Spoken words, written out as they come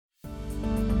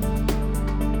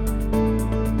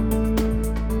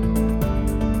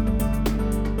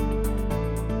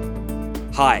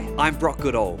Hi, I'm Brock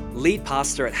Goodall, lead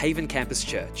pastor at Haven Campus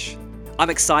Church. I'm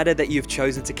excited that you've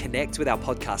chosen to connect with our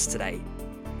podcast today.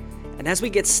 And as we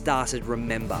get started,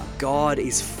 remember, God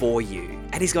is for you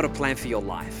and He's got a plan for your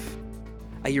life.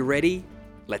 Are you ready?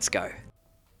 Let's go.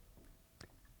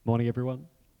 Morning, everyone.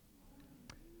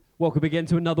 Welcome again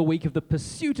to another week of the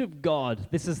Pursuit of God.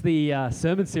 This is the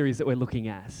sermon series that we're looking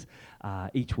at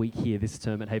each week here this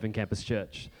term at Haven Campus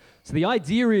Church. So the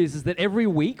idea is that every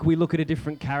week we look at a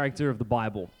different character of the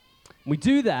Bible. We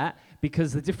do that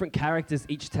because the different characters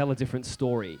each tell a different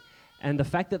story. And the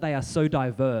fact that they are so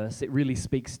diverse, it really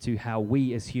speaks to how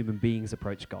we as human beings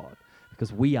approach God.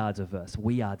 Because we are diverse,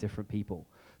 we are different people.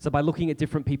 So by looking at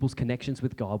different people's connections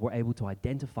with God, we're able to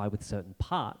identify with certain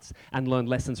parts and learn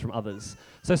lessons from others.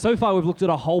 So far we've looked at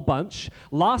a whole bunch.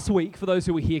 Last week, for those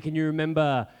who were here, can you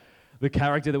remember the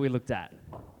character that we looked at?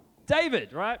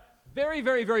 David, right? Very,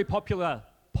 very, very popular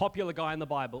guy in the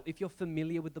Bible. If you're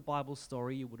familiar with the Bible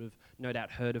story, you would have no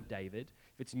doubt heard of David.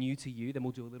 If it's new to you, then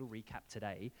we'll do a little recap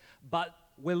today. But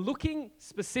we're looking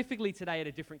specifically today at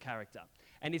a different character.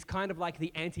 And he's kind of like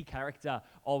the anti-character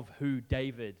of who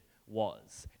David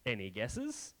was. Any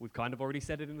guesses? We've kind of already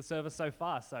said it in the service so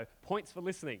far, so points for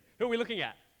listening. Who are we looking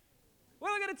at? We're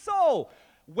looking at Saul.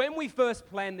 When we first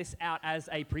planned this out as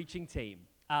a preaching team,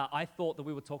 I thought that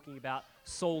we were talking about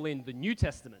Saul in the New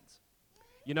Testament.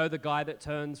 You know, the guy that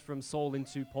turns from Saul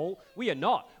into Paul? We are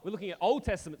not. We're looking at Old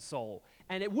Testament Saul.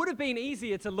 And it would have been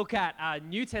easier to look at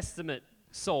New Testament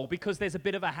Saul because there's a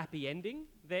bit of a happy ending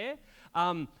there.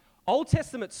 Old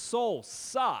Testament Saul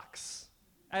sucks.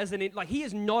 He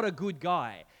is not a good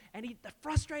guy. And the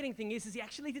frustrating thing is he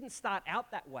actually didn't start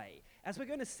out that way. As we're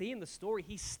going to see in the story,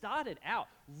 he started out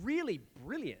really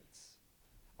brilliant.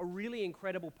 A really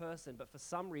incredible person, but for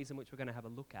some reason, which we're going to have a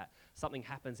look at, something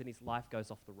happens and his life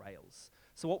goes off the rails.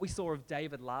 So what we saw of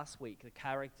David last week, the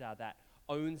character that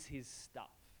owns his stuff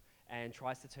and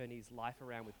tries to turn his life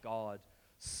around with God,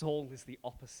 Saul is the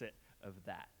opposite of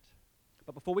that.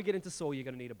 But before we get into Saul, you're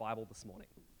going to need a Bible this morning.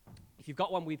 If you've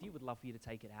got one with you, we'd love for you to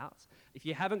take it out. If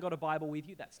you haven't got a Bible with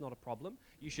you, that's not a problem.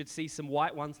 You should see some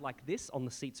white ones like this on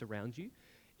the seats around you.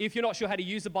 If you're not sure how to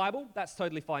use a Bible, that's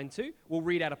totally fine too. We'll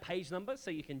read out a page number so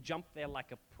you can jump there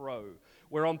like a pro.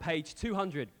 We're on page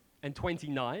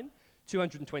 229.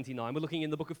 We're looking in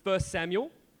the book of 1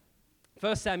 Samuel.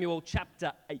 1 Samuel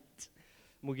chapter 8. And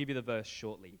we'll give you the verse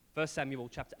shortly. 1 Samuel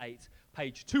chapter 8,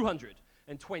 page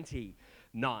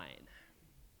 229.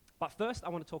 But first, I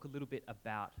want to talk a little bit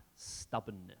about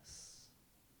stubbornness.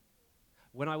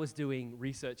 When I was doing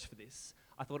research for this,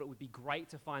 I thought it would be great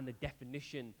to find the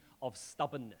definition of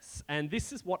stubbornness. And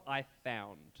this is what I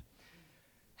found.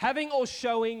 Having or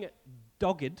showing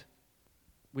dogged,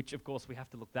 which of course we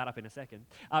have to look that up in a second,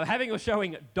 having or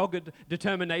showing dogged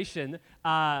determination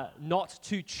not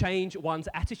to change one's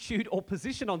attitude or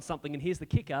position on something, and here's the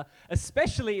kicker,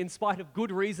 especially in spite of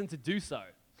good reason to do so.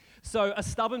 So a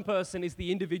stubborn person is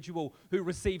the individual who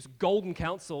receives golden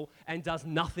counsel and does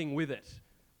nothing with it.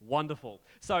 Wonderful.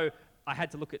 So I had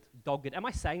to look at dogged. Am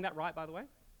I saying that right, by the way?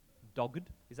 Dogged?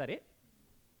 Is that it?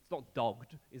 It's not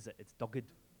dogged, is it? It's dogged.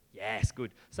 Yes,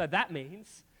 good. So that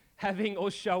means having or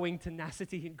showing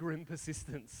tenacity and grim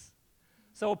persistence.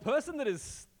 So a person that is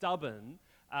stubborn,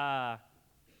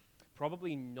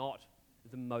 probably not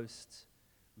the most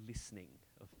listening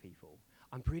of people.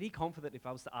 I'm pretty confident if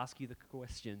I was to ask you the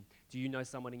question, do you know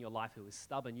someone in your life who is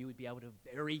stubborn, you would be able to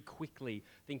very quickly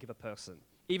think of a person.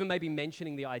 Even maybe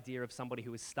mentioning the idea of somebody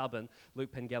who is stubborn,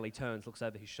 Luke Pengelly turns, looks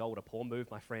over his shoulder. Poor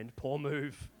move, my friend, poor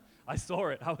move. I saw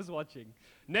it, I was watching.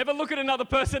 Never look at another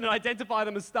person and identify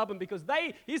them as stubborn because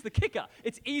here's the kicker,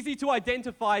 it's easy to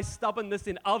identify stubbornness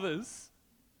in others,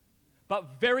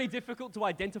 but very difficult to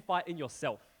identify it in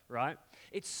yourself, right?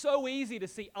 It's so easy to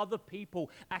see other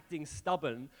people acting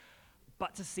stubborn,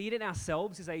 but to see it in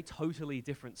ourselves is a totally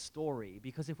different story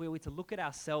because if we were to look at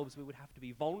ourselves, we would have to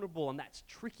be vulnerable, and that's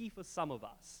tricky for some of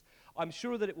us. I'm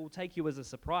sure that it will take you as a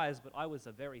surprise, but I was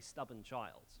a very stubborn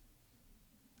child.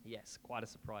 Yes, quite a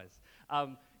surprise.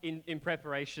 In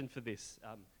preparation for this,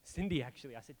 Cindy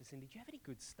actually, I said to Cindy, do you have any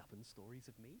good stubborn stories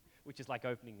of me? Which is like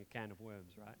opening a can of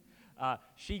worms, right?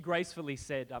 She gracefully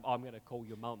said, I'm going to call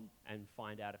your mum and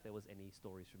find out if there was any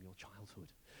stories from your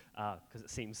childhood, because it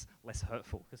seems less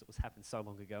hurtful because it was happened so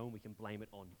long ago and we can blame it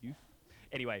on youth.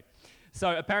 Anyway,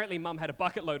 so apparently Mum had a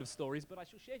bucket load of stories, but I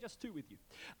shall share just two with you.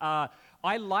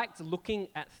 I liked looking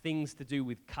at things to do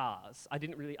with cars. I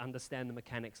didn't really understand the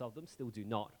mechanics of them, still do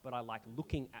not, but I like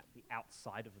looking at the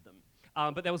outside of them.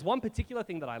 But there was one particular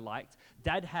thing that I liked.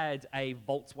 Dad had a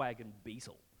Volkswagen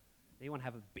Beetle. Anyone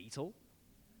have a Beetle?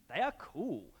 They are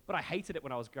cool, but I hated it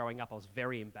when I was growing up. I was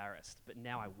very embarrassed, but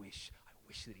now I wish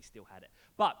wish that he still had it.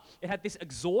 But it had this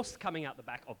exhaust coming out the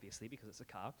back, obviously, because it's a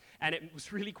car, and it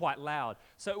was really quite loud.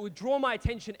 So it would draw my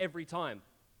attention every time.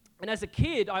 And as a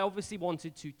kid, I obviously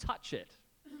wanted to touch it.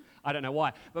 I don't know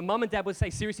why. But Mum and Dad would say,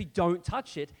 seriously, don't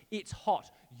touch it. It's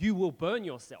hot. You will burn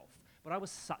yourself. But I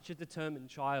was such a determined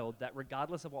child that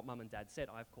regardless of what Mum and Dad said,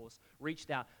 I, of course, reached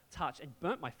out, touched, and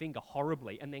burnt my finger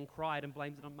horribly, and then cried and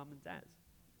blamed it on Mum and Dad.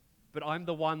 But I'm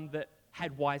the one that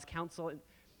had wise counsel. And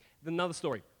another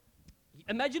story.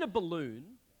 Imagine a balloon,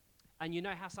 and you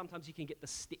know how sometimes you can get the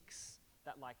sticks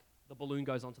that, like, the balloon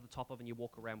goes onto the top of and you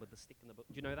walk around with the stick in the balloon.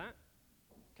 Do you know that?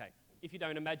 Okay. If you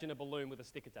don't, imagine a balloon with a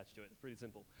stick attached to it. It's pretty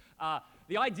simple.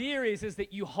 The idea is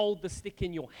that you hold the stick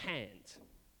in your hand.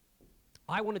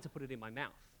 I wanted to put it in my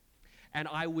mouth. And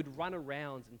I would run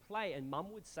around and play, and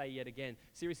Mum would say yet again,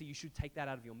 seriously, you should take that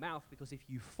out of your mouth, because if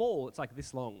you fall, it's like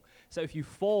this long. So if you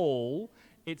fall,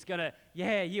 it's going to,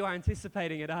 yeah, you are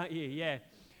anticipating it, aren't you? Yeah.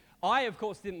 I, of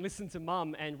course, didn't listen to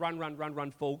Mum and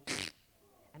run, fall,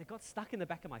 and it got stuck in the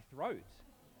back of my throat.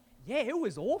 Yeah, it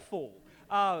was awful.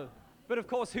 But of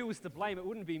course, who was to blame? It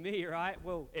wouldn't be me, right?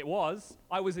 Well, it was.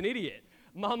 I was an idiot.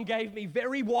 Mum gave me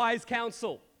very wise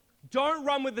counsel. Don't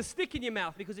run with the stick in your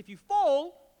mouth, because if you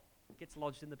fall, it gets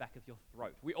lodged in the back of your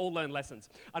throat. We all learn lessons.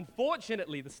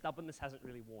 Unfortunately, the stubbornness hasn't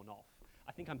really worn off.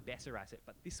 I think I'm better at it,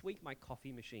 but this week my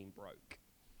coffee machine broke,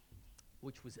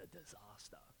 which was a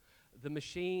disaster. The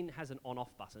machine has an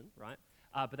on-off button, right?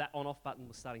 But that on-off button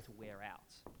was starting to wear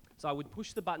out. So I would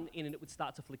push the button in and it would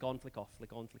start to flick on, flick off,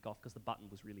 flick on, flick off, because the button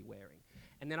was really wearing.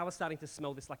 And then I was starting to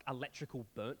smell this like electrical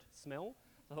burnt smell.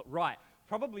 So I thought, right,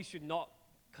 probably should not,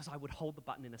 because I would hold the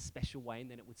button in a special way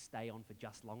and then it would stay on for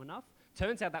just long enough.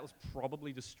 Turns out that was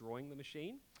probably destroying the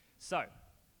machine. So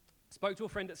spoke to a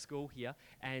friend at school here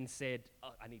and said,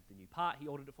 oh, I need the new part. He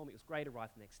ordered it for me. It was great.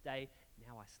 Arrived the next day.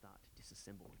 Now I start to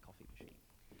disassemble the coffee machine.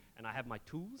 And I have my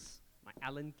tools, my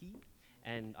Allen key,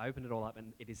 and I open it all up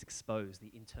and it is exposed.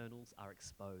 The internals are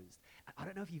exposed. I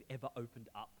don't know if you've ever opened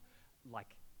up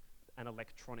like an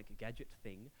electronic gadget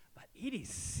thing, but it is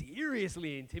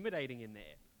seriously intimidating in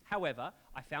there. However,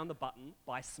 I found the button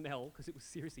by smell because it was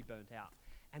seriously burnt out.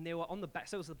 And they were on the back,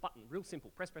 so it was a button, real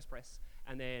simple, press,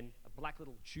 and then a black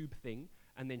little tube thing,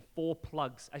 and then 4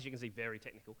 plugs, as you can see, very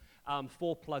technical,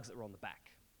 4 plugs that were on the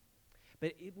back.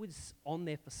 But it was on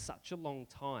there for such a long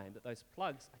time that those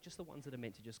plugs are just the ones that are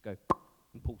meant to just go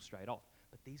and pull straight off.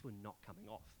 But these were not coming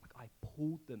off. Like I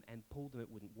pulled them, it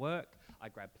wouldn't work. I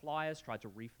grabbed pliers, tried to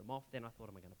reef them off, then I thought,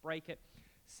 am I going to break it?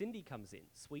 Cindy comes in,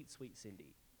 sweet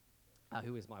Cindy,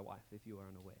 who is my wife, if you are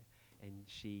unaware. And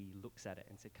she looks at it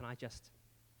and said, can I just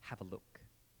have a look?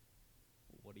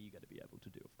 What are you going to be able to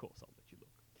do? Of course, I'll let you look.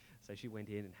 So she went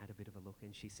in and had a bit of a look,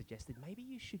 and she suggested, maybe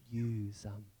you should use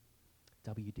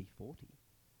WD-40.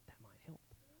 That might help.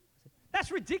 I said,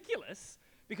 that's ridiculous,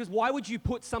 because why would you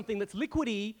put something that's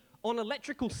liquidy on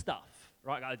electrical stuff?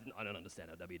 Right, I don't understand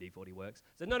how WD-40 works.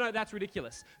 So no, that's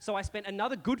ridiculous. So I spent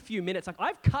another good few minutes, like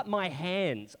I've cut my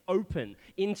hands open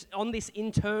on this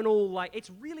internal, like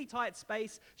it's really tight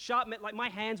space, sharp, like my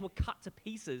hands were cut to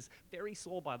pieces, very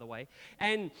sore by the way.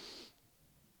 And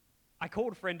I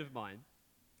called a friend of mine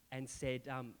and said,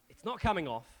 it's not coming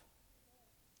off.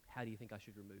 How do you think I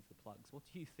should remove the plugs? What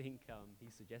do you think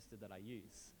he suggested that I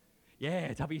use?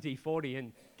 Yeah, WD-40,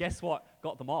 and guess what?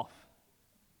 Got them off.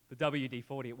 The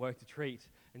WD-40, it worked a treat,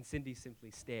 and Cindy simply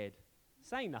stared,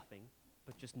 saying nothing,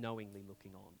 but just knowingly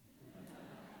looking on.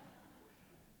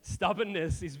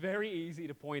 Stubbornness is very easy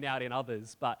to point out in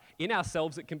others, but in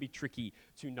ourselves it can be tricky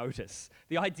to notice.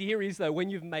 The idea is, though, when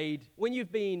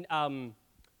you've been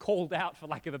called out, for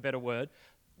lack of a better word,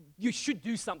 you should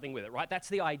do something with it, right? That's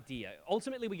the idea.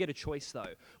 Ultimately, we get a choice,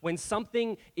 though. When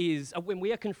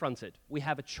we are confronted, we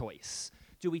have a choice.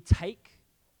 Do we take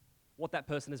what that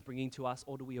person is bringing to us,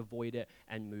 or do we avoid it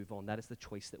and move on? That is the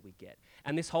choice that we get.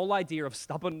 And this whole idea of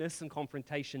stubbornness and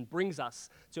confrontation brings us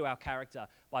to our character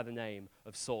by the name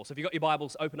of Saul. So if you've got your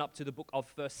Bibles, open up to the book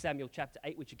of 1 Samuel chapter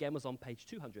 8, which again was on page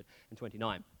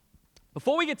 229.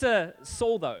 Before we get to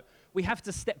Saul, though, we have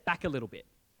to step back a little bit.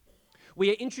 We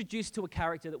are introduced to a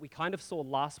character that we kind of saw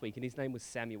last week, and his name was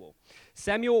Samuel.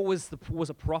 Samuel was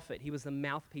a prophet. He was the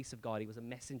mouthpiece of God. He was a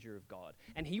messenger of God.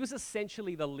 And he was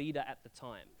essentially the leader at the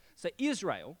time. So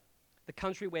Israel, the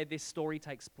country where this story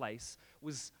takes place,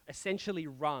 was essentially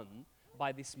run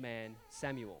by this man,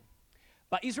 Samuel.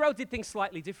 But Israel did things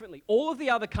slightly differently. All of the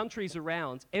other countries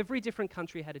around, every different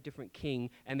country had a different king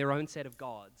and their own set of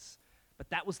gods. But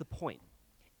that was the point.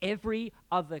 Every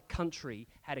other country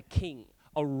had a king,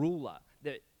 a ruler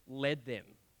that led them.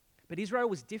 But Israel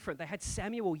was different. They had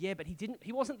Samuel, yeah, but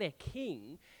he wasn't their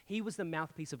king. He was the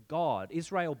mouthpiece of God.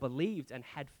 Israel believed and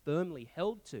had firmly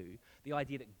held to the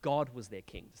idea that God was their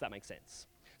king. Does that make sense?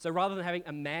 So rather than having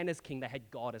a man as king, they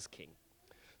had God as king.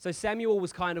 So Samuel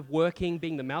was kind of working,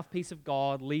 being the mouthpiece of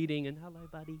God, leading, and hello,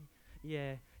 buddy.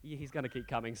 Yeah, he's going to keep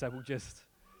coming, so we'll just,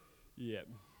 yeah.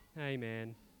 Hey,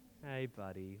 man. Hey,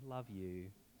 buddy. Love you.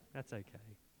 That's okay.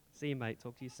 See you, mate.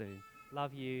 Talk to you soon.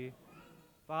 Love you.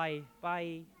 Bye.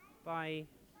 Bye. Bye.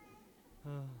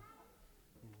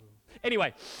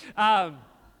 Anyway,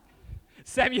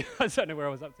 Samuel, I don't know where I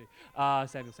was up to.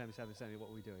 Samuel, what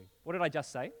were we doing? What did I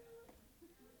just say?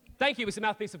 Thank you, he was the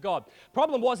mouthpiece of God.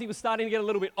 Problem was he was starting to get a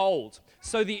little bit old.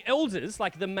 So the elders,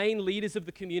 like the main leaders of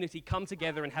the community, come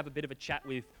together and have a bit of a chat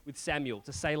with Samuel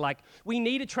to say, like, we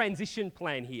need a transition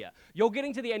plan here. You're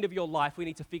getting to the end of your life. We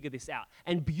need to figure this out.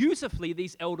 And beautifully,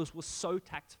 these elders were so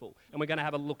tactful. And we're going to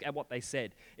have a look at what they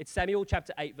said. It's Samuel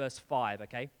chapter 8, verse 5,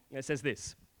 okay? And it says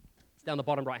this. It's down the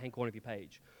bottom right-hand corner of your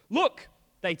page. Look,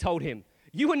 they told him,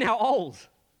 you are now old.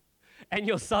 And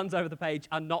your sons over the page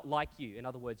are not like you. In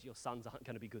other words, your sons aren't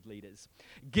going to be good leaders.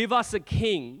 Give us a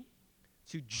king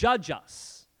to judge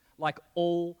us like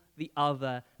all the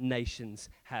other nations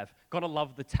have. Gotta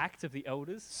love the tact of the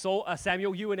elders.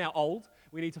 Samuel, you are now old.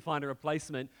 We need to find a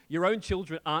replacement. Your own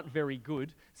children aren't very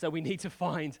good, so we need to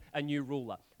find a new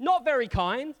ruler. Not very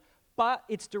kind, but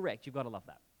it's direct. You've got to love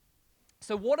that.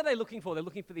 So what are they looking for? They're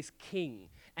looking for this king.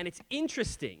 And it's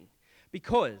interesting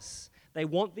because they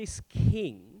want this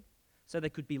king so they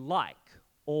could be like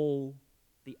all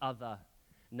the other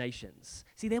nations.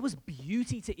 See, there was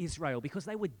beauty to Israel because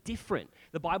they were different.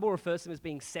 The Bible refers to them as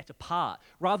being set apart.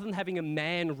 Rather than having a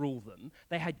man rule them,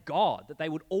 they had God, that they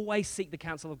would always seek the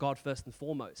counsel of God first and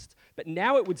foremost. But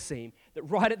now it would seem that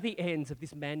right at the end of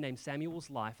this man named Samuel's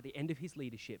life, at the end of his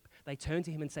leadership, they turn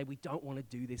to him and say, we don't want to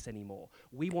do this anymore.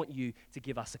 We want you to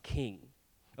give us a king.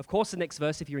 Of course, the next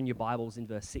verse, if you're in your Bibles, in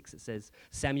verse 6, it says,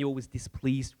 Samuel was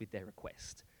displeased with their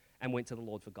request and went to the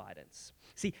Lord for guidance.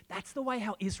 See, that's the way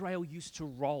how Israel used to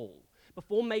roll.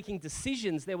 Before making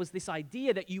decisions, there was this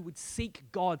idea that you would seek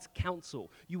God's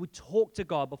counsel. You would talk to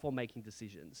God before making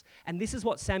decisions. And this is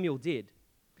what Samuel did.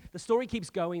 The story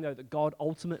keeps going, though, that God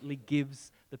ultimately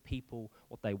gives the people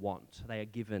what they want. They are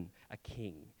given a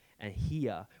king. And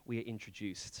here we are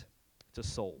introduced to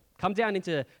Saul. Come down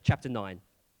into chapter 9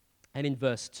 and in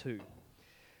verse 2.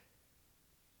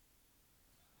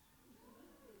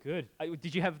 Good.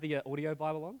 Did you have the audio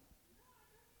Bible on?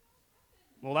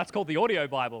 Well, that's called the audio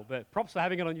Bible, but props for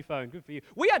having it on your phone. Good for you.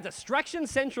 We are Distraction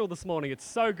Central this morning. It's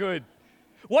so good.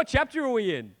 What chapter are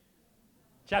we in?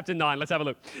 Chapter 9. Let's have a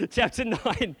look. Chapter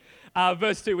 9,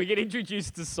 verse 2. We get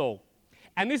introduced to Saul.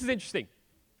 And this is interesting.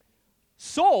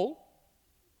 Saul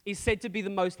is said to be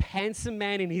the most handsome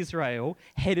man in Israel,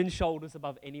 head and shoulders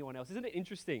above anyone else. Isn't it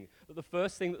interesting that the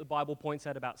first thing that the Bible points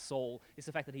out about Saul is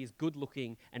the fact that he is good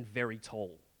looking and very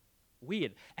tall?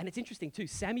 Weird. And it's interesting too,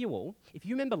 Samuel, if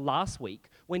you remember last week,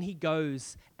 when he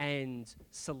goes and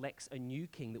selects a new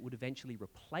king that would eventually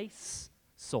replace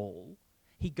Saul,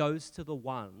 he goes to the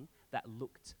one that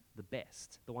looked the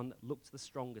best, the one that looked the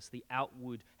strongest, the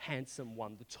outward handsome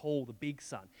one, the tall, the big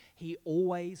son. He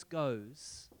always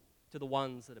goes to the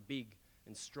ones that are big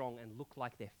and strong and look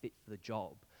like they're fit for the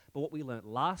job. But what we learned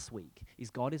last week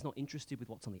is God is not interested with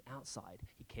what's on the outside.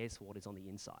 He cares for what is on the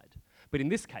inside. But in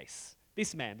this case,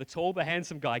 this man, the tall, the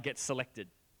handsome guy, gets selected.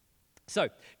 So,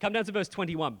 come down to verse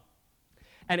 21.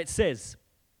 And it says,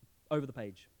 over the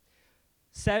page,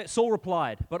 Saul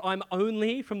replied, but I'm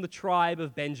only from the tribe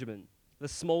of Benjamin, the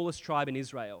smallest tribe in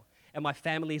Israel. And my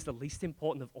family is the least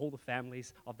important of all the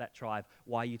families of that tribe.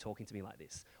 Why are you talking to me like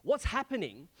this? What's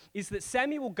happening is that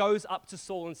Samuel goes up to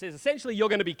Saul and says, essentially, you're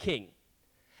going to be king.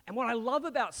 And what I love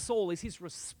about Saul is his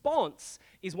response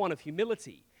is one of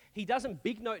humility. He doesn't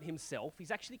big note himself.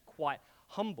 He's actually quite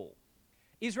humble.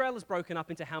 Israel is broken up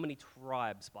into how many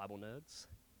tribes, Bible nerds?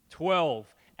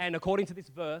 12. And according to this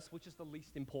verse, which is the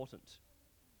least important?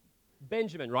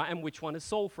 Benjamin, right? And which one is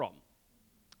Saul from?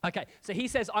 Okay, so he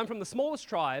says, I'm from the smallest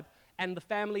tribe and the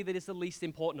family that is the least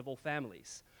important of all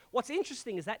families. What's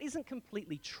interesting is that isn't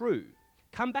completely true.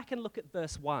 Come back and look at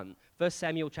verse 1, 1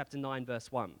 Samuel chapter 9, verse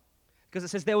 1. Because it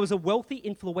says, there was a wealthy,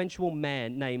 influential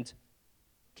man named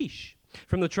Kish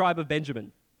from the tribe of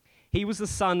Benjamin. He was the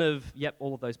son of,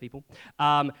 all of those people,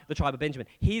 the tribe of Benjamin.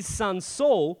 His son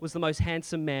Saul was the most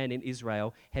handsome man in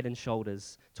Israel, head and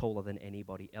shoulders taller than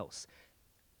anybody else.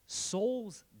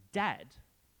 Saul's dad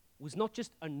was not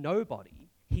just a nobody.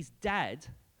 His dad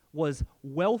was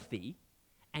wealthy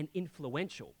and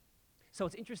influential. So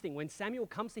it's interesting, when Samuel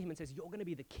comes to him and says, you're going to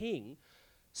be the king,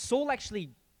 Saul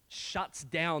actually shuts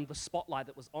down the spotlight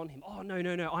that was on him. Oh,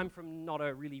 no, I'm from not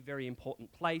a really very important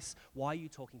place. Why are you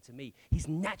talking to me? His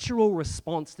natural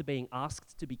response to being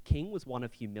asked to be king was one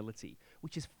of humility,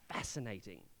 which is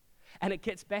fascinating. And it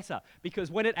gets better,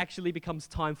 because when it actually becomes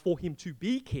time for him to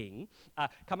be king,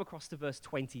 come across to verse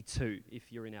 22.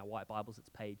 If you're in our white Bibles, it's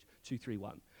page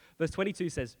 231. Verse 22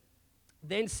 says,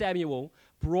 "Then Samuel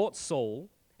brought Saul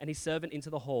and his servant into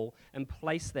the hall and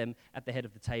placed them at the head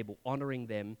of the table, honoring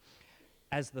them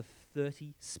as the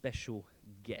 30 special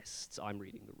guests." I'm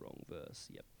reading the wrong verse.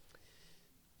 Yep.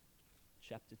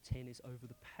 Chapter 10 is over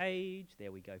the page.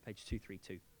 There we go, page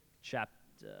 232.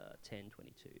 Chapter 10,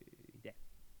 22. Yeah.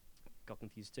 Got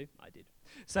confused too? I did.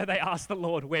 So they asked the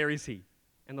Lord, "Where is he?"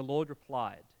 And the Lord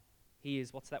replied, "He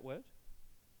is," what's that word?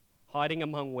 Hiding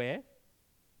among where?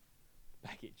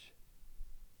 Baggage.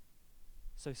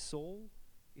 So Saul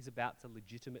is about to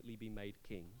legitimately be made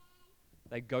king.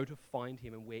 They go to find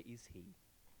him, and where is he?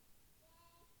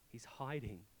 He's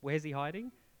hiding. Where's he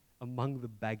hiding? Among the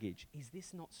baggage. Is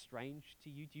this not strange to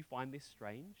you? Do you find this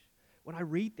strange? When I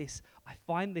read this, I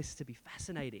find this to be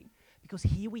fascinating, because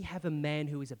here we have a man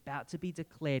who is about to be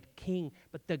declared king,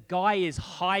 but the guy is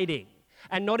hiding.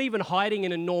 And not even hiding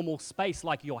in a normal space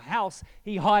like your house,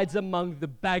 he hides among the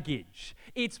baggage.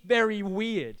 It's very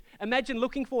weird. Imagine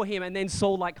looking for him and then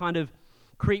Saul kind of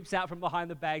creeps out from behind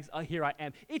the bags. "Oh, here I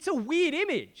am." It's a weird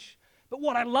image. But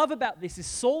what I love about this is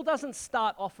Saul doesn't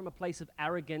start off from a place of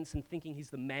arrogance and thinking he's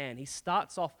the man. He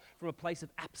starts off from a place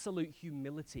of absolute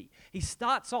humility. He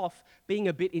starts off being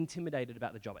a bit intimidated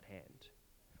about the job at hand.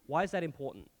 Why is that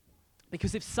important?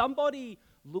 Because if somebody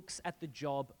looks at the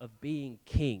job of being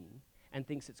king and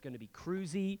thinks it's going to be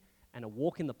cruisy and a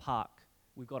walk in the park,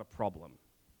 we've got a problem.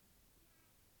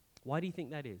 Why do you think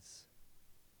that is?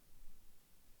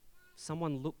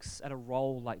 Someone looks at a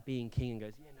role like being king and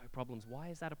goes, "Yeah, no problems." Why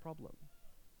is that a problem?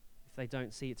 If they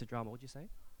don't see it's a drama, what'd you say?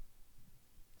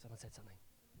 Someone said something.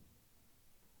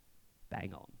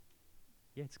 Bang on.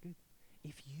 Yeah, it's good.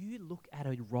 If you look at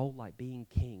a role like being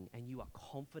king and you are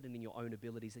confident in your own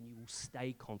abilities, then you will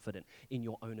stay confident in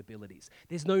your own abilities.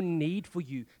 There's no need for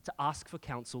you to ask for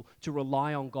counsel, to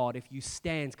rely on God, if you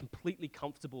stand completely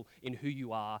comfortable in who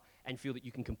you are and feel that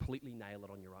you can completely nail it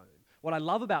on your own. What I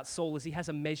love about Saul is he has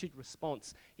a measured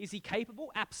response. Is he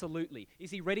capable? Absolutely.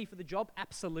 Is he ready for the job?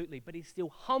 Absolutely. But he's still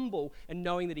humble and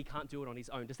knowing that he can't do it on his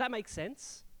own. Does that make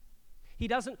sense? He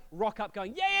doesn't rock up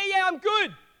going, yeah, I'm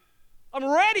good. I'm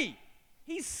ready.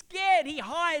 He's scared. He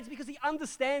hides because he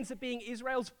understands that being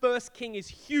Israel's first king is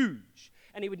huge,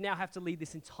 and he would now have to lead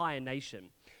this entire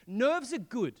nation. Nerves are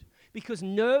good because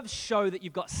nerves show that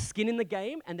you've got skin in the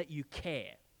game and that you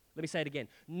care. Let me say it again.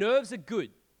 Nerves are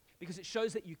good because it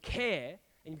shows that you care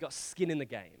and you've got skin in the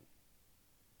game.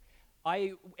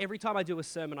 Every time I do a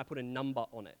sermon, I put a number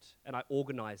on it and I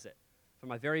organize it from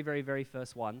my very, very, very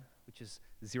first one, which is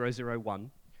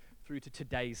 001, through to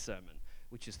today's sermon,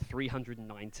 which is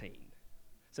 319.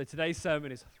 So today's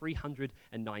sermon is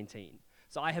 319.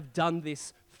 So I have done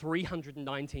this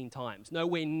 319 times.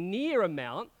 Nowhere near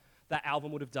amount that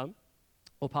Alvin would have done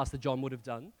or Pastor John would have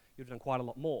done. You'd have done quite a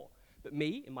lot more. But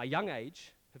me, in my young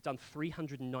age, have done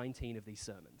 319 of these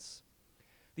sermons.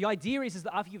 The idea is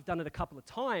that after you've done it a couple of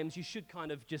times, you should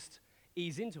kind of just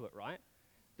ease into it, right?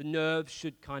 The nerves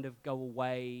should kind of go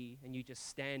away and you just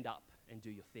stand up and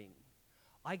do your thing.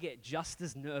 I get just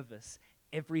as nervous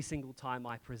every single time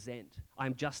I present.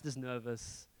 I'm just as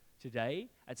nervous today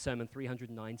at Sermon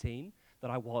 319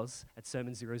 that I was at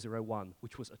Sermon 001,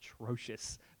 which was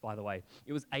atrocious, by the way.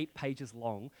 It was 8 pages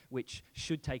long, which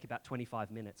should take about 25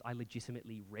 minutes. I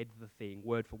legitimately read the thing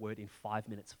word for word in 5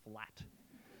 minutes flat.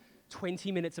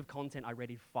 20 minutes of content I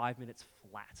read in 5 minutes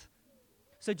flat.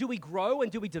 So do we grow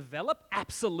and do we develop?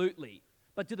 Absolutely.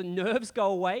 But do the nerves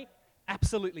go away?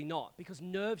 Absolutely not, because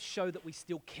nerves show that we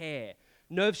still care.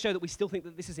 Nerves show that we still think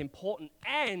that this is important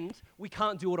and we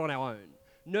can't do it on our own.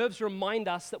 Nerves remind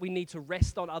us that we need to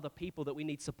rest on other people, that we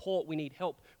need support, we need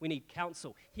help, we need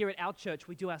counsel. Here at our church,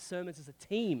 we do our sermons as a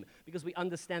team because we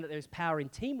understand that there is power in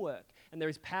teamwork and there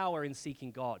is power in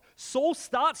seeking God. Saul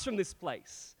starts from this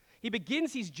place. He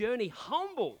begins his journey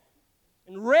humble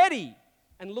and ready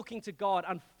and looking to God.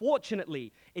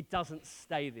 Unfortunately, it doesn't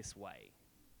stay this way.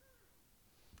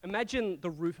 Imagine the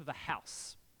roof of a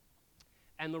house,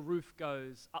 and the roof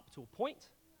goes up to a point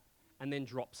and then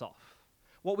drops off.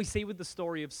 What we see with the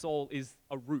story of Saul is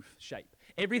a roof shape.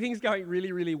 Everything's going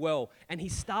really, really well, and he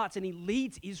starts and he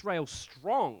leads Israel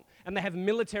strong, and they have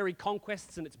military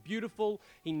conquests, and it's beautiful.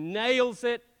 He nails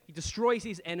it. He destroys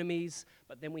his enemies,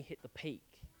 but then we hit the peak.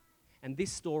 And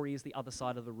this story is the other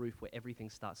side of the roof where everything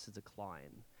starts to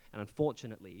decline. And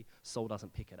unfortunately, Saul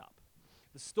doesn't pick it up.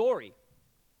 The story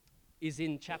is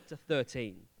in chapter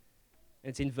 13, and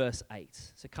it's in verse 8.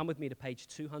 So come with me to page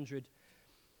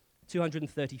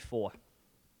 234.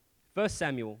 1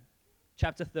 Samuel,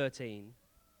 chapter 13,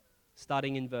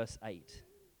 starting in verse 8,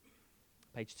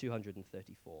 page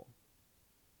 234. It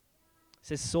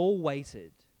says, Saul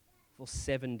waited for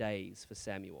 7 days for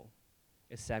Samuel,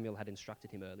 as Samuel had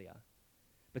instructed him earlier.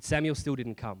 But Samuel still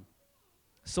didn't come.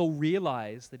 Saul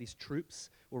realized that his troops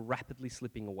were rapidly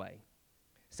slipping away.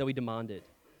 So he demanded,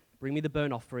 bring me the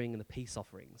burnt offering and the peace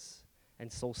offerings.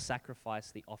 And Saul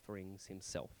sacrificed the offerings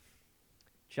himself.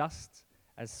 Just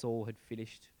as Saul had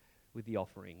finished with the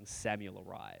offerings, Samuel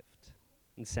arrived.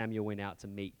 And Samuel went out to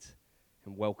meet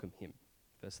and welcome him.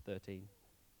 Verse 13.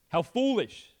 How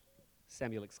foolish,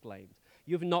 Samuel exclaimed.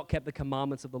 You have not kept the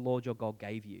commandments of the Lord your God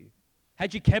gave you.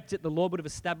 Had you kept it, the Lord would have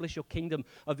established your kingdom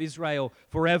of Israel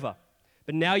forever.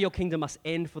 But now your kingdom must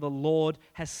end, for the Lord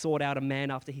has sought out a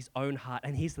man after his own heart.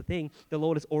 And here's the thing, the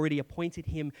Lord has already appointed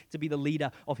him to be the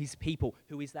leader of his people.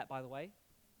 Who is that, by the way?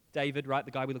 David, right?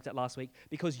 The guy we looked at last week.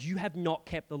 Because you have not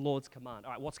kept the Lord's command.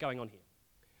 All right, what's going on here?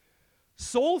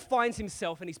 Saul finds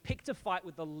himself, and he's picked a fight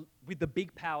with the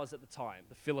big powers at the time,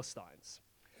 the Philistines.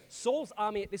 Saul's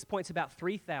army at this point is about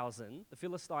 3,000. The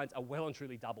Philistines are well and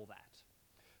truly double that.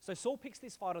 So Saul picks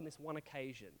this fight on this one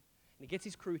occasion, and he gets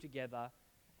his crew together,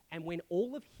 and when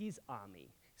all of his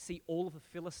army see all of the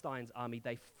Philistines' army,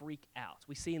 they freak out.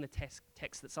 We see in the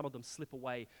text that some of them slip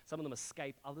away, some of them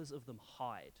escape, others of them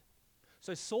hide.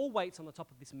 So Saul waits on the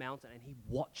top of this mountain and he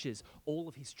watches all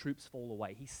of his troops fall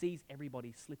away. He sees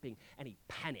everybody slipping and he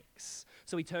panics.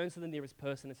 So he turns to the nearest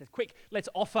person and says, quick, let's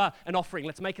offer an offering.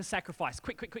 Let's make a sacrifice.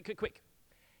 Quick, quick, quick, quick, quick.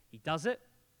 He does it,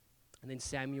 and then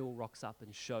Samuel rocks up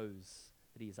and shows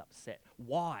that he is upset.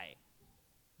 Why?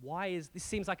 This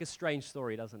seems like a strange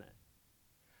story, doesn't it?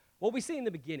 What we see in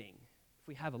the beginning, if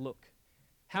we have a look,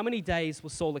 how many days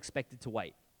was Saul expected to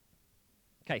wait?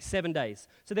 Okay, 7 days.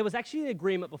 So there was actually an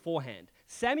agreement beforehand.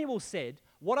 Samuel said,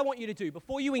 what I want you to do,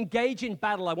 before you engage in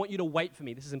battle, I want you to wait for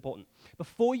me. This is important.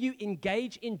 Before you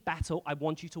engage in battle, I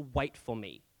want you to wait for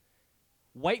me.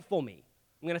 Wait for me.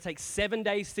 I'm going to take 7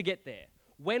 days to get there.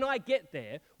 When I get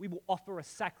there, we will offer a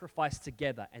sacrifice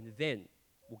together, and then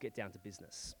we'll get down to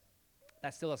business.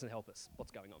 That still doesn't help us.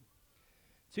 What's going on?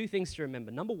 2 things to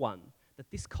remember. Number one, that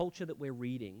this culture that we're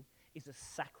reading is a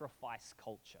sacrifice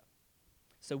culture.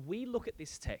 So we look at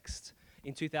this text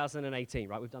in 2018,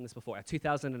 right? We've done this before, our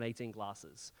 2018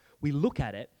 glasses. We look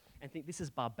at it and think this is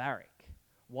barbaric.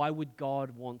 Why would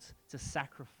God want to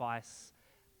sacrifice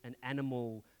an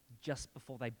animal just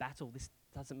before they battle? This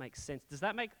doesn't make sense. Does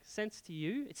that make sense to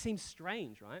you? It seems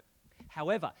strange, right?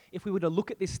 However, if we were to look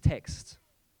at this text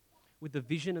with the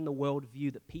vision and the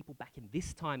worldview that people back in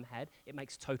this time had, it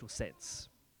makes total sense.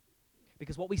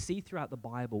 Because what we see throughout the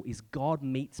Bible is God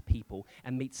meets people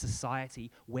and meets society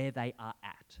where they are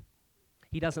at.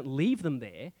 He doesn't leave them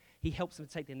there. He helps them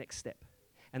to take their next step,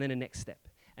 and then a next step,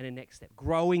 and a next step,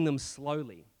 growing them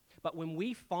slowly. But when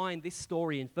we find this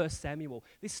story in 1 Samuel,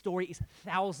 this story is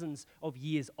thousands of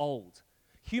years old.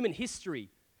 Human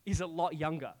history is a lot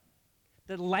younger.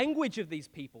 The language of these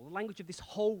people, the language of this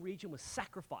whole region was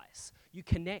sacrifice. You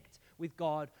connect with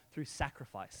God through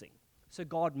sacrificing. So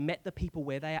God met the people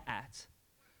where they are at,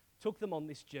 took them on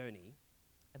this journey,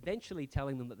 eventually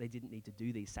telling them that they didn't need to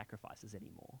do these sacrifices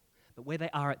anymore. But where they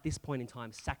are at this point in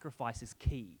time, sacrifice is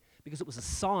key, because it was a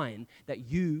sign that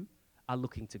you are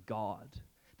looking to God,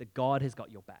 that God has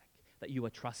got your back, that you are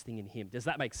trusting in Him. Does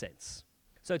that make sense?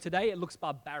 So today it looks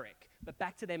barbaric, but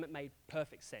back to them it made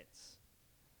perfect sense.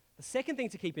 The second thing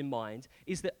to keep in mind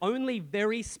is that only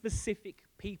very specific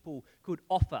people could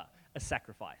offer a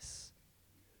sacrifice.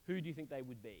 Who do you think they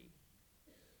would be?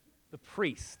 The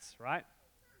priests, right?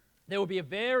 There would be a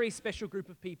very special group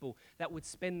of people that would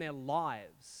spend their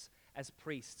lives as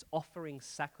priests offering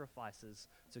sacrifices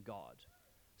to God.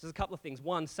 So there's a couple of things.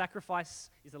 One, sacrifice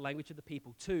is the language of the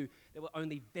people. Two, there were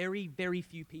only very, very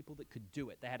few people that could do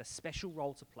it. They had a special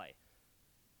role to play.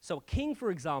 So a king,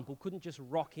 for example, couldn't just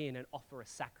rock in and offer a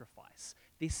sacrifice.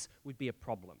 This would be a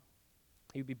problem.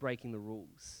 He would be breaking the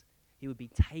rules. He would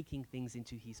be taking things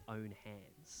into his own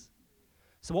hands.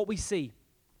 So what we see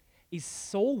is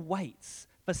Saul waits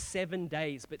for 7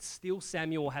 days, but still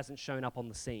Samuel hasn't shown up on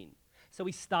the scene. So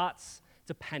he starts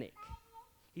to panic.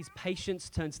 His patience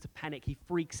turns to panic. He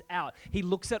freaks out. He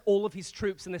looks at all of his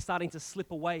troops and they're starting to slip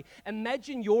away.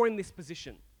 Imagine you're in this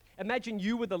position. Imagine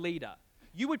you were the leader.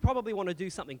 You would probably want to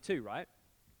do something too, right?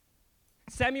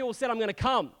 Samuel said, I'm going to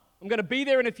come. I'm going to be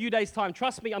there in a few days' time.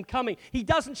 Trust me, I'm coming. He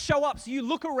doesn't show up, so you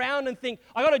look around and think,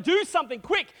 I got to do something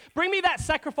quick. Bring me that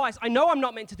sacrifice. I know I'm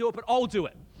not meant to do it, but I'll do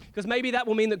it. Because maybe that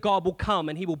will mean that God will come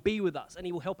and He will be with us and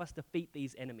He will help us defeat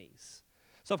these enemies.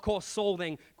 So, of course, Saul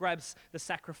then grabs the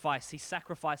sacrifice. He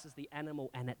sacrifices the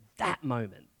animal, and at that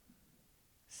moment,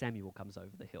 Samuel comes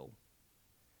over the hill.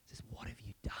 He says, "What have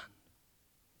you done?"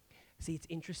 See, it's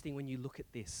interesting when you look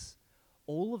at this.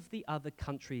 All of the other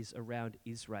countries around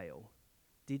Israel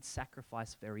did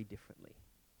sacrifice very differently.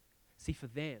 See, for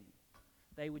them,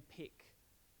 they would pick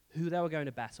who they were going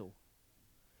to battle,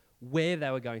 where they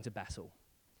were going to battle,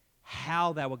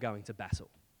 how they were going to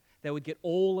battle. They would get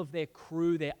all of their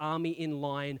crew, their army in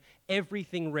line,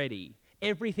 everything ready.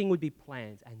 Everything would be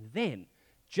planned. And then,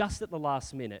 just at the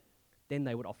last minute, then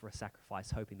they would offer a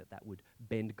sacrifice, hoping that that would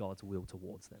bend God's will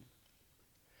towards them.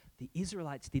 The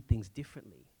Israelites did things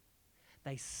differently.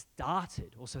 They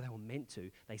started, or so they were meant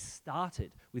to, they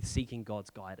started with seeking God's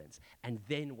guidance and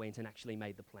then went and actually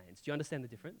made the plans. Do you understand the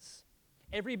difference?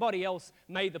 Everybody else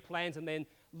made the plans and then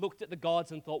looked at the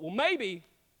gods and thought, well, maybe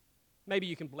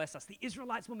you can bless us. The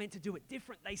Israelites were meant to do it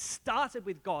different. They started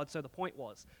with God, so the point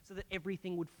was, so that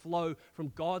everything would flow from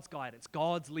God's guidance,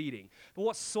 God's leading. But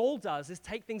what Saul does is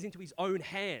take things into his own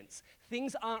hands.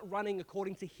 Things aren't running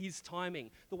according to his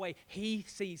timing, the way he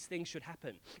sees things should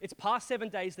happen. It's past 7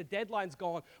 days, the deadline's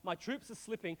gone, my troops are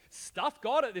slipping, stuff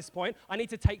God at this point, I need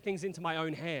to take things into my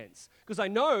own hands. Because I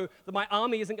know that my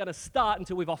army isn't going to start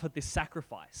until we've offered this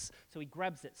sacrifice. So he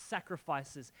grabs it,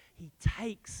 sacrifices, he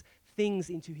takes things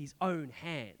into his own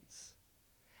hands.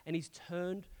 And he's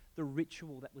turned the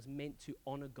ritual that was meant to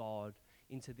honor God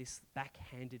into this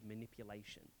backhanded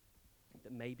manipulation.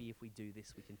 That maybe if we do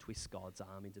this, we can twist God's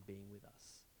arm into being with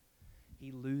us.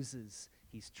 He loses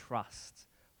his trust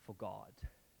for God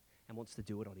and wants to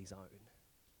do it on his own.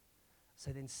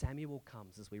 So then Samuel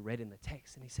comes, as we read in the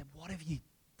text, and he said, "What have you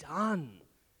done?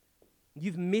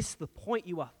 You've missed the point.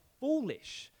 You are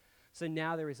foolish. So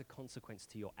now there is a consequence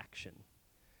to your action.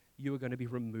 You are going to be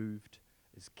removed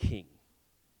as king."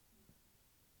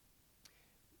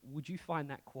 Would you find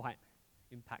that quite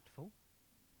impactful?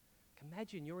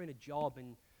 Imagine you're in a job,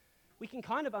 and we can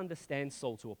kind of understand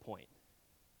Saul to a point.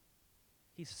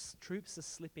 His troops are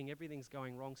slipping, everything's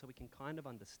going wrong, so we can kind of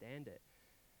understand it.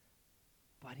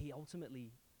 But he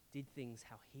ultimately did things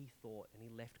how he thought, and he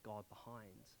left God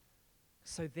behind.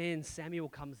 So then Samuel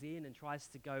comes in and tries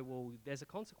to go, well, there's a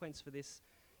consequence for this.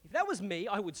 If that was me,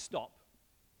 I would stop.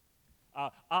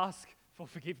 Ask for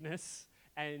forgiveness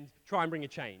and try and bring a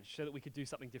change so that we could do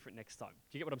something different next time.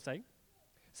 Do you get what I'm saying?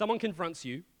 Someone confronts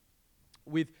you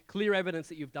with clear evidence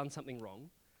that you've done something wrong.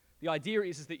 The idea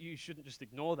is that you shouldn't just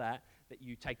ignore that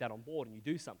you take that on board and you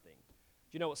do something.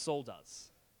 Do you know what Saul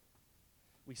does?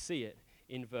 We see it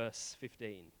in verse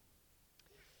 15.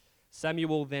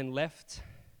 Samuel then left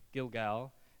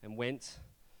Gilgal and went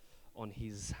on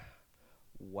his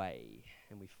way.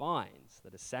 And we find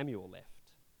that as Samuel left,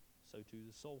 so too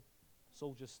does Saul.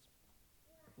 Saul just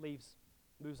leaves,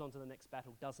 moves on to the next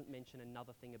battle, doesn't mention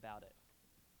another thing about it.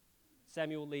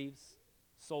 Samuel leaves,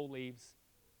 Saul leaves,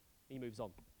 he moves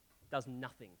on. Does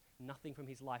nothing. Nothing from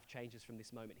his life changes from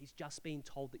this moment. He's just been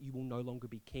told that you will no longer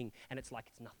be king, and it's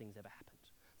like nothing's ever happened.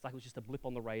 It's like it was just a blip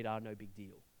on the radar, no big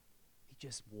deal. He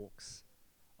just walks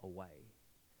away.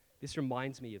 This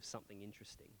reminds me of something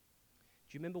interesting.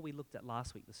 Do you remember we looked at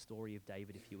last week the story of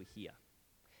David, if you were here?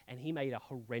 And he made a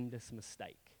horrendous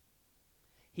mistake.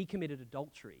 He committed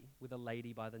adultery with a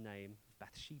lady by the name of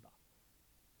Bathsheba.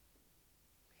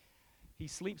 He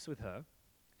sleeps with her.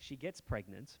 She gets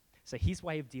pregnant. So his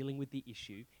way of dealing with the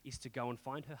issue is to go and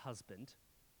find her husband,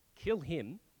 kill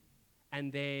him,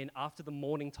 and then after the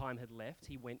mourning time had left,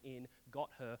 he went in, got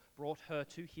her, brought her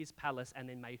to his palace, and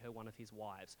then made her one of his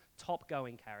wives.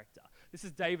 Top-going character. This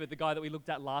is David, the guy that we looked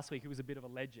at last week, who was a bit of a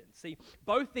legend. See,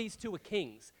 both these two are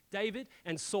kings, David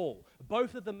and Saul.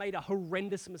 Both of them made a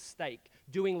horrendous mistake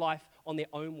doing life on their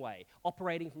own way,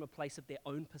 operating from a place of their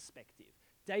own perspective.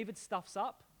 David stuffs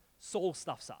up, Saul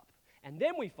stuffs up. And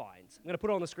then we find, I'm going to put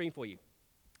it on the screen for you.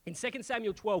 In 2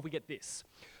 Samuel 12, we get this.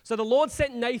 So the Lord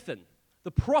sent Nathan,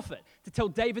 the prophet, to tell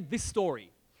David this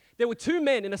story. There were two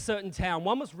men in a certain town.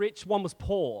 One was rich, one was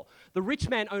poor. The rich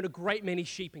man owned a great many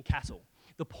sheep and cattle.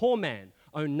 The poor man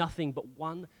owned nothing but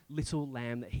one little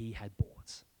lamb that he had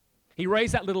bought. He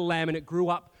raised that little lamb and it grew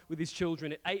up with his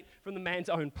children. It ate from the man's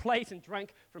own plate and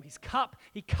drank from his cup.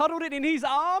 He cuddled it in his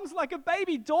arms like a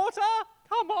baby daughter.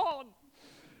 Come on.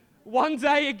 One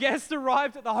day a guest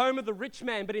arrived at the home of the rich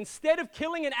man, but instead of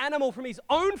killing an animal from his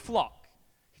own flock,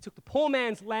 he took the poor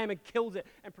man's lamb and killed it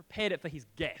and prepared it for his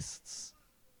guests.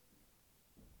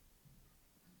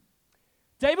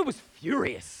 David was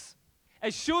furious.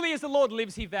 As surely as the Lord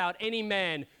lives, he vowed, any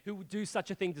man who would do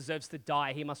such a thing deserves to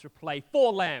die. He must repay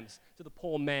 4 lambs to the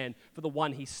poor man for the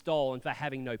one he stole and for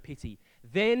having no pity.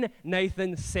 Then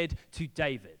Nathan said to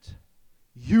David,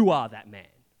 you are that man.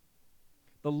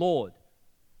 The Lord,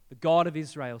 the God of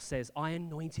Israel, says, I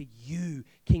anointed you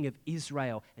king of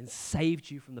Israel and saved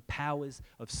you from the powers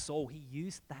of Saul. He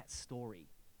used that story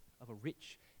of a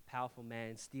rich, powerful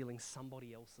man stealing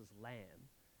somebody else's lamb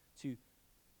to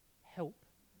help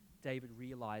David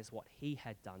realize what he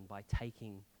had done by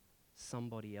taking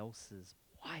somebody else's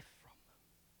wife from them.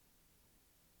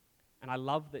 And I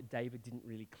love that David didn't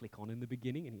really click on in the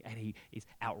beginning, and he is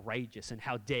outrageous, and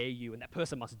how dare you, and that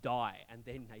person must die. And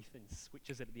then Nathan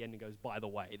switches it at the end and goes, by the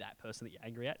way, that person that you're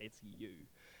angry at, it's you.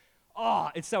 Oh,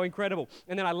 it's so incredible.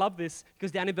 And then I love this,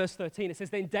 because down in verse 13 it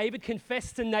says, then David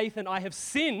confessed to Nathan, I have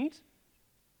sinned.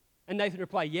 And Nathan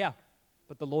replied, yeah,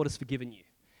 but the Lord has forgiven you,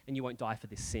 and you won't die for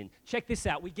this sin. Check this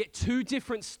out. We get two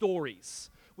different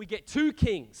stories. We get two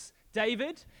kings,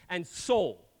 David and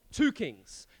Saul, two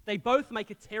kings. They both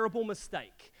make a terrible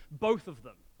mistake, both of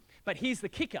them. But here's the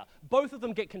kicker. Both of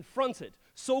them get confronted.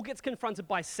 Saul gets confronted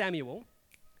by Samuel.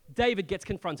 David gets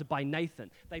confronted by Nathan.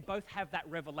 They both have that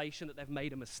revelation that they've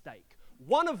made a mistake.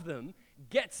 One of them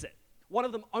gets it. One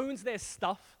of them owns their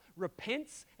stuff,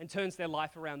 repents, and turns their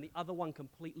life around. The other one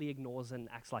completely ignores and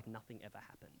acts like nothing ever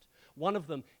happened. One of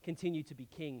them continued to be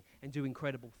king and do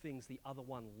incredible things. The other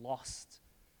one lost.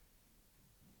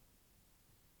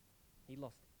 He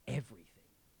lost everything.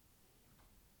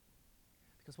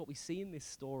 Because what we see in this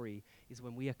story is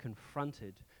when we are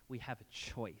confronted, we have a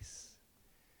choice.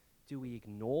 Do we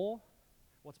ignore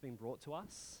what's been brought to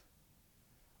us?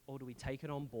 Or do we take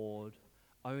it on board,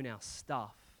 own our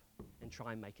stuff, and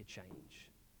try and make a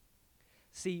change?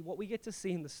 See, what we get to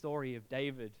see in the story of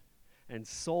David and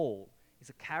Saul is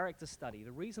a character study.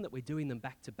 The reason that we're doing them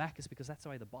back to back is because that's the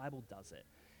way the Bible does it.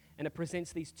 And it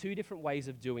presents these two different ways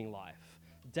of doing life.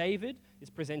 David is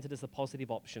presented as the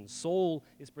positive option. Saul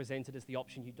is presented as the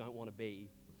option you don't want to be.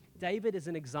 David is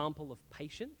an example of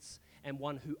patience and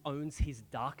one who owns his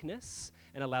darkness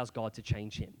and allows God to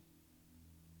change him.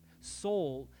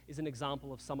 Saul is an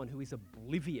example of someone who is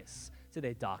oblivious to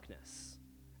their darkness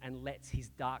and lets his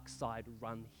dark side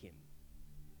run him.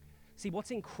 See,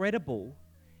 what's incredible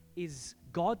is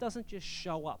God doesn't just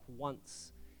show up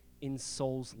once in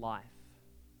Saul's life.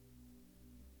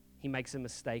 He makes a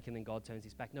mistake and then God turns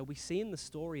his back. No, we see in the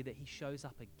story that he shows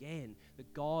up again,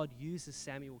 that God uses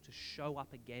Samuel to show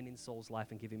up again in Saul's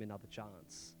life and give him another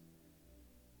chance.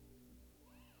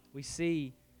 We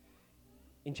see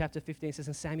in chapter 15, it says,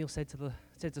 and Samuel said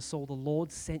to Saul, the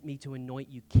Lord sent me to anoint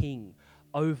you king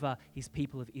over his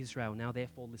people of Israel. Now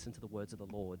therefore listen to the words of the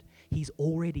Lord. He's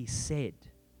already said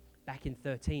back in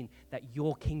 13 that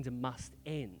your kingdom must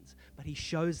end. But he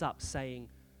shows up saying,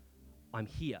 I'm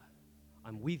here.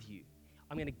 I'm with you.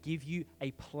 I'm going to give you a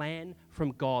plan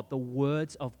from God, the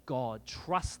words of God.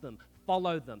 Trust them.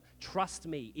 Follow them. Trust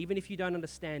me. Even if you don't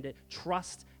understand it,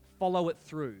 trust, follow it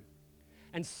through.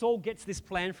 And Saul gets this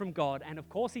plan from God, and of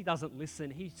course he doesn't listen.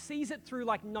 He sees it through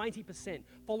like 90%,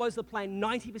 follows the plan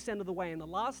 90% of the way, and the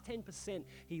last 10%,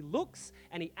 he looks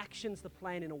and he actions the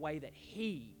plan in a way that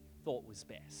he thought was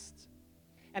best.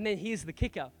 And then here's the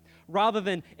kicker. Rather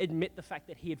than admit the fact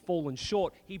that he had fallen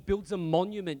short, he builds a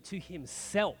monument to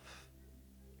himself.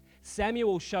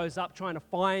 Samuel shows up trying to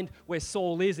find where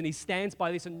Saul is, and he stands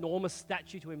by this enormous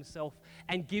statue to himself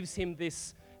and gives him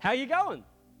this, how you going?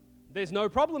 There's no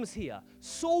problems here.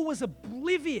 Saul was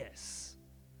oblivious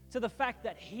to the fact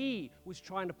that he was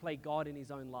trying to play God in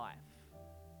his own life.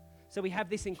 So we have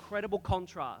this incredible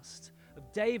contrast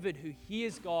of David who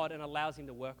hears God and allows him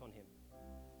to work on him.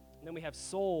 And then we have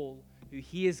Saul who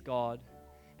hears God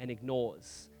and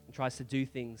ignores and tries to do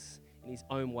things in his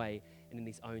own way and in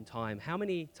his own time. How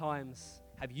many times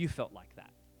have you felt like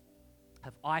that?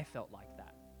 Have I felt like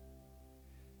that?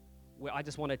 Where I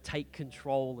just want to take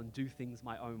control and do things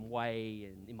my own way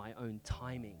and in my own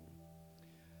timing.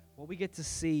 What we get to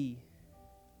see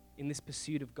in this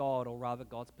pursuit of God, or rather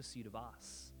God's pursuit of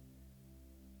us,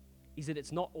 is that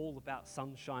it's not all about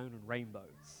sunshine and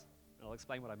rainbows. And I'll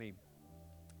explain what I mean.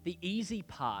 The easy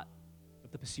part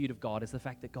of the pursuit of God is the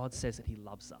fact that God says that he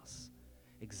loves us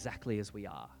exactly as we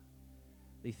are.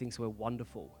 That he thinks we're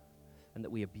wonderful and that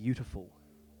we are beautiful.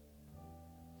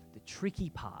 The tricky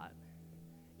part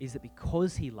is that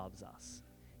because he loves us,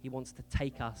 he wants to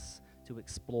take us to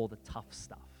explore the tough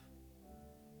stuff.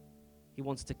 He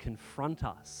wants to confront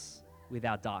us with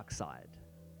our dark side,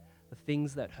 the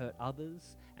things that hurt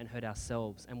others and hurt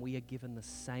ourselves, and we are given the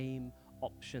same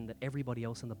option that everybody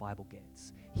else in the Bible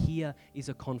gets. Here is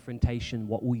a confrontation.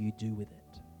 What will you do with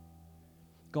it?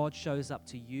 God shows up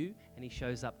to you and he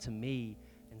shows up to me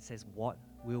and says, what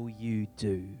will you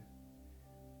do?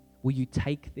 Will you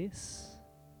take this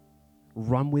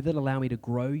run with it, allow me to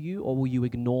grow you, or will you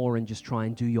ignore and just try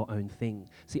and do your own thing?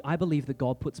 See, I believe that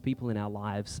God puts people in our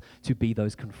lives to be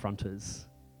those confronters.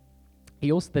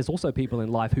 There's also people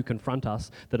in life who confront us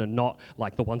that are not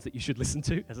like the ones that you should listen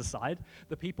to as a side.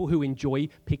 The people who enjoy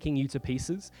picking you to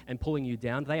pieces and pulling you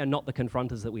down, they are not the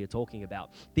confronters that we are talking about.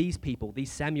 These people,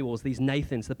 these Samuels, these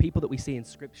Nathans, the people that we see in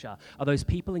Scripture are those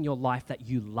people in your life that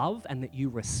you love and that you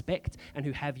respect and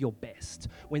who have your best.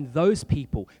 When those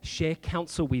people share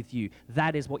counsel with you,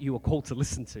 that is what you are called to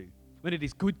listen to. When it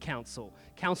is good counsel,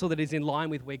 counsel that is in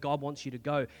line with where God wants you to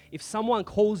go. If someone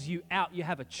calls you out, you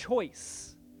have a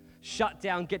choice. Shut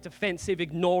down, get defensive,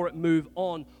 ignore it, move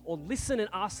on, or listen and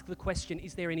ask the question,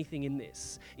 is there anything in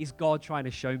this? Is God trying to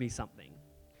show me something?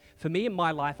 For me in my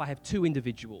life, I have two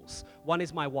individuals. One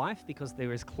is my wife, because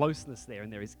there is closeness there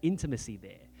and there is intimacy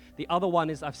there. The other one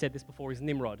is, I've said this before, is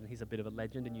Nimrod, and he's a bit of a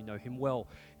legend and you know him well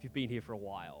if you've been here for a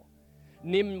while.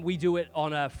 Nim, we do it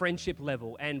on a friendship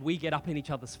level and we get up in each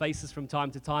other's faces from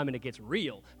time to time and it gets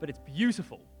real, but it's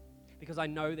beautiful because I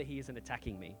know that he isn't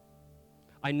attacking me.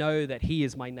 I know that he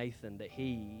is my Nathan, that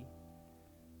he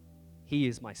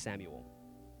is my Samuel.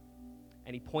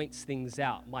 And he points things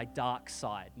out, my dark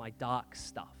side, my dark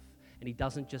stuff. And he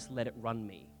doesn't just let it run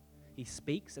me. He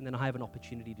speaks, and then I have an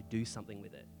opportunity to do something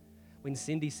with it. When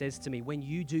Cindy says to me, when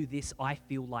you do this, I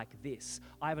feel like this,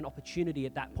 I have an opportunity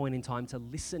at that point in time to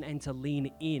listen and to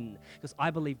lean in, because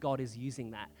I believe God is using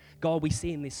that. God, we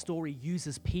see in this story,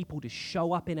 uses people to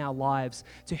show up in our lives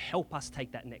to help us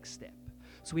take that next step.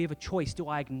 So we have a choice. Do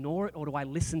I ignore it or do I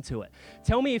listen to it?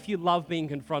 Tell me if you love being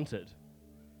confronted.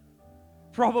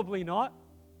 Probably not.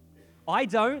 I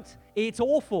don't. It's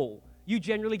awful. You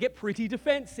generally get pretty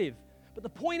defensive. But the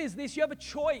point is this, you have a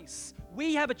choice.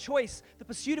 We have a choice. The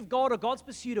pursuit of God or God's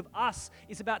pursuit of us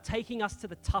is about taking us to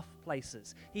the tough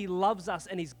places. He loves us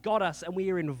and He's got us, and we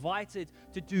are invited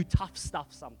to do tough stuff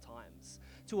sometimes,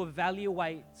 to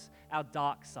evaluate our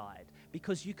dark side.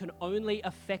 Because you can only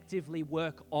effectively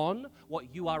work on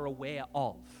what you are aware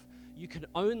of. You can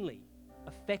only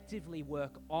effectively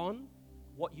work on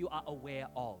what you are aware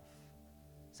of.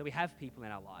 So we have people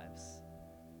in our lives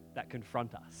that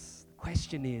confront us. The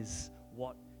question is,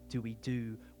 what do we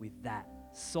do with that?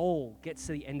 Saul gets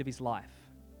to the end of his life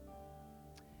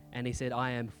and he said,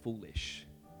 I am foolish.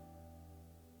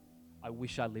 I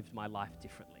wish I lived my life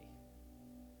differently.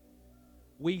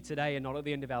 We today are not at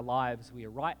the end of our lives. We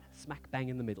are right smack bang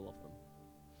in the middle of them.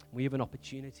 We have an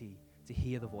opportunity to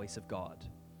hear the voice of God.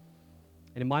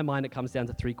 And in my mind, it comes down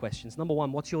to three questions. Number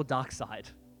one, what's your dark side?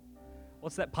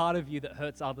 What's that part of you that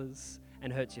hurts others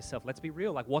and hurts yourself? Let's be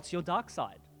real. Like, what's your dark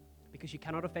side? Because you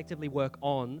cannot effectively work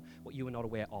on what you are not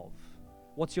aware of.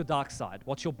 What's your dark side?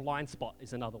 What's your blind spot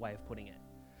is another way of putting it.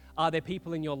 Are there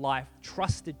people in your life,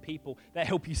 trusted people, that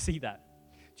help you see that?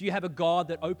 Do you have a God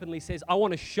that openly says, I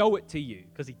want to show it to you?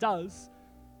 Because He does.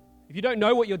 If you don't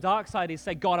know what your dark side is,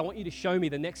 say, God, I want you to show me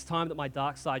the next time that my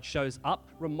dark side shows up.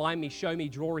 Remind me, show me,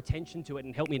 draw attention to it,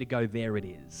 and help me to go, there it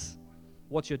is.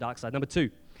 What's your dark side? Number two,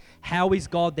 how is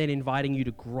God then inviting you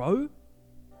to grow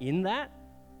in that?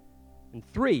 And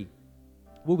three,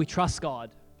 will we trust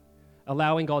God?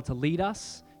 Allowing God to lead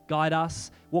us, guide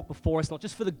us, walk before us, not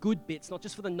just for the good bits, not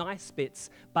just for the nice bits,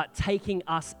 but taking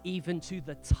us even to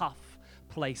the tough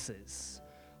places.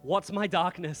 What's my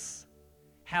darkness?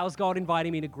 How's God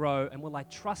inviting me to grow? And will I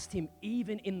trust Him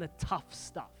even in the tough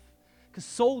stuff? Because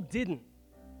Saul didn't.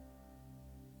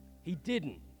 He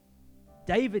didn't.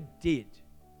 David did.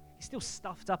 He still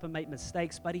stuffed up and made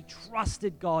mistakes, but he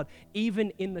trusted God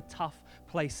even in the tough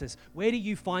places. Where do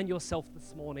you find yourself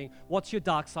this morning? What's your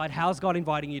dark side? How's God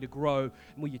inviting you to grow?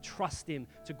 And will you trust Him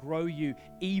to grow you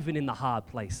even in the hard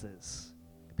places?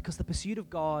 Because the pursuit of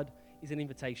God is an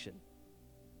invitation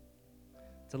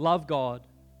to love God,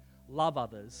 love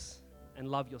others,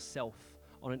 and love yourself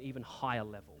on an even higher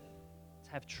level.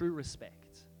 To have true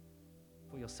respect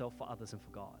for yourself, for others, and for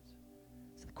God.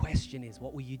 So the question is,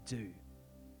 what will you do?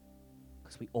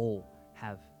 Because we all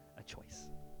have a choice.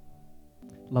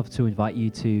 I'd love to invite you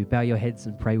to bow your heads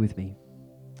and pray with me.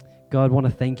 God, I want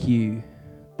to thank you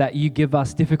that you give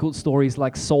us difficult stories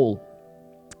like Saul,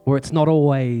 where it's not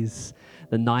always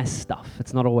the nice stuff.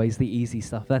 It's not always the easy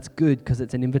stuff. That's good because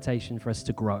it's an invitation for us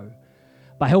to grow.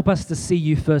 But help us to see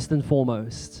you first and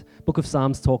foremost. Book of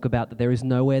Psalms talk about that there is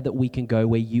nowhere that we can go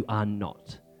where you are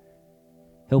not.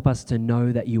 Help us to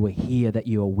know that you are here, that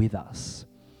you are with us.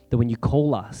 That when you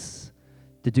call us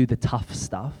to do the tough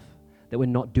stuff, that we're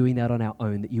not doing that on our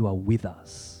own, that you are with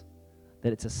us,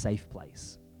 that it's a safe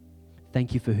place.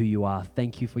 Thank you for who you are.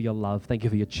 Thank you for your love. Thank you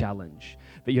for your challenge.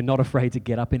 That you're not afraid to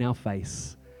get up in our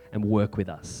face and work with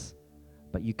us.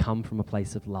 But you come from a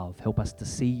place of love. Help us to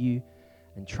see you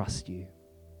and trust you.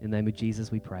 In the name of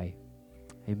Jesus we pray.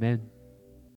 Amen.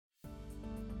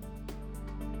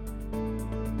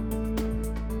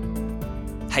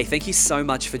 Hey, thank you so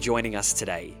much for joining us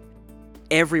today.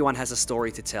 Everyone has a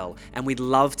story to tell, and we'd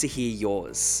love to hear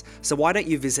yours. So why don't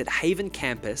you visit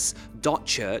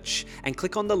havencampus.church and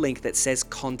click on the link that says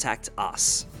Contact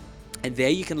Us. And there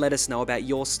you can let us know about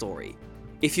your story.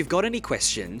 If you've got any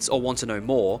questions or want to know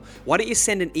more, why don't you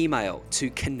send an email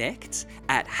to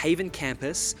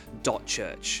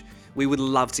connect@havencampus.church. We would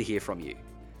love to hear from you.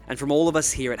 And from all of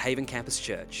us here at Haven Campus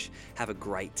Church, have a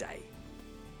great day.